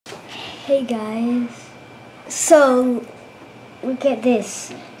Hey guys, so look at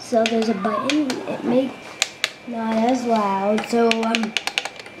this. So there's a button, it makes not as loud, so I'm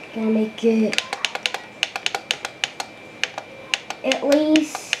gonna make it at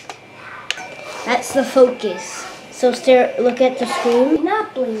least, that's the focus. So look at the screen.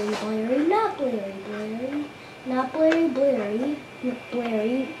 Not blurry, blurry, not blurry, blurry, not blurry, blurry, not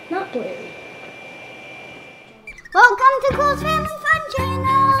blurry, not blurry. Welcome to Cool's Family Fun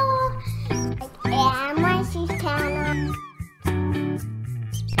Channel! And my sis channel.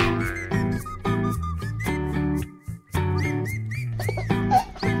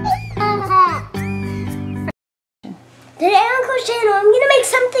 Today on Cool's channel, I'm gonna make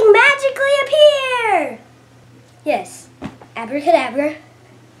something magically appear! Yes, abracadabra.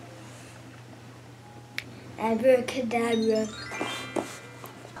 Abracadabra.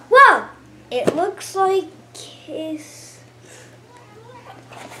 Whoa! It looks like it's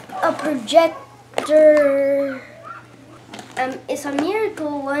a projector. It's a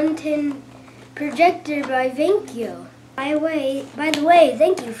Miracle London projector by Vankyo. By the way,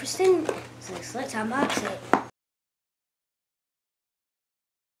 thank you for sending this. Let's unbox it.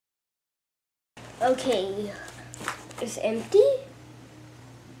 Okay, it's empty?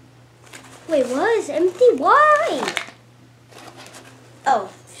 Wait, what? It's empty? Why?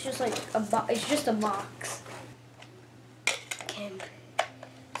 Oh, it's just like it's just a box. Okay.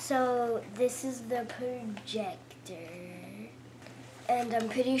 So this is the projector. And I'm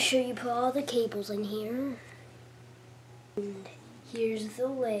pretty sure you put all the cables in here. And here's the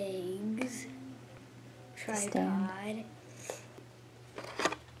legs. Tripod.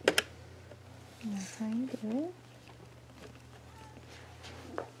 That's how you do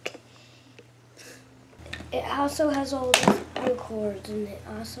it. It also has all these blue cords, and it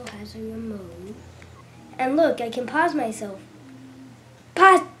also has a remote. And look, I can pause myself.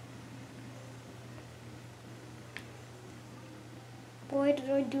 Pause! Why did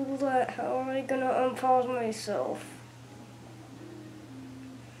I do that? How am I gonna unpause myself?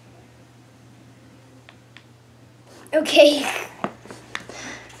 Okay.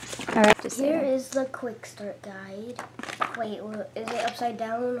 Alright, just Here is the quick start guide. Wait, is it upside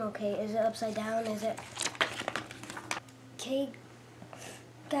down? Okay, is it upside down? Is it? Okay,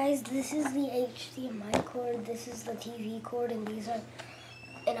 guys, this is the HDMI cord, this is the TV cord, and these are,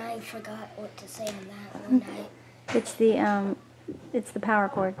 and I forgot what to say on that one. It's the power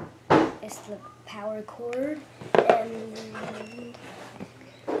cord. It's the power cord, and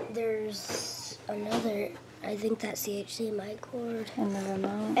there's another, I think that's the HDMI cord. And the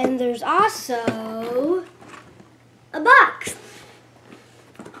remote. And there's also a box.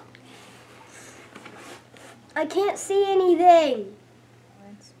 I can't see anything.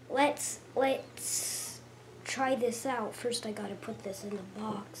 Let's try this out. First I gotta put this in the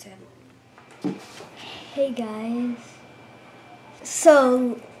box. And hey guys.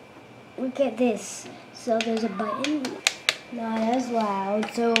 So look at this. So there's a button, not as loud,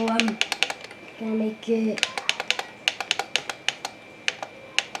 so I'm gonna make it.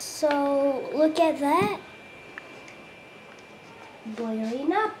 So look at that. Blurry,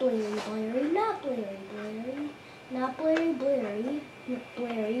 not blurry, blurry, not blurry, blurry, not blurry, blurry, not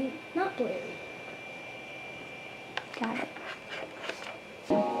blurry, not blurry. Got it.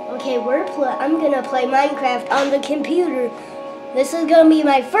 Okay, I'm gonna play Minecraft on the computer. This is gonna be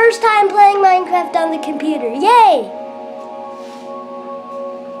my first time playing Minecraft on the computer. Yay!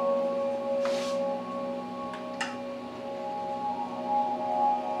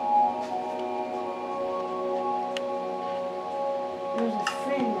 There's a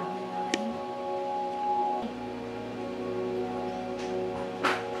friend online.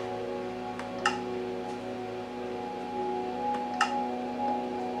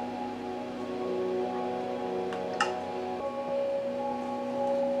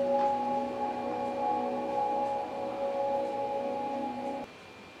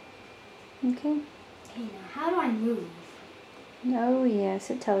 Okay. Okay, now how do I move? Oh, yes,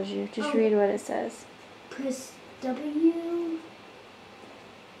 it tells you. Just read what it says. Press W,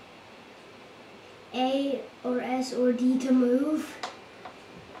 A or S or D to move.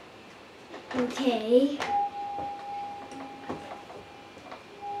 Okay.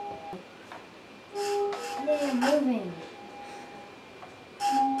 Hey, I'm moving.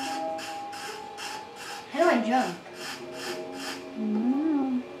 How do I jump?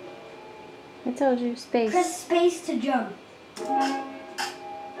 No. It tells you space. Press space to jump.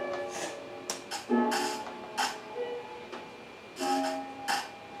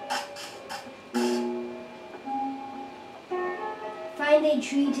 Find a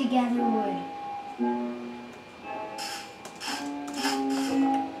tree to gather wood.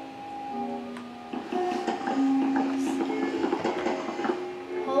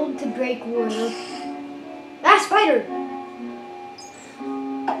 breakwater. Ah, spider!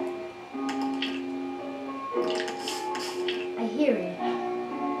 I hear it.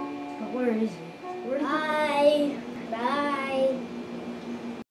 But where is it?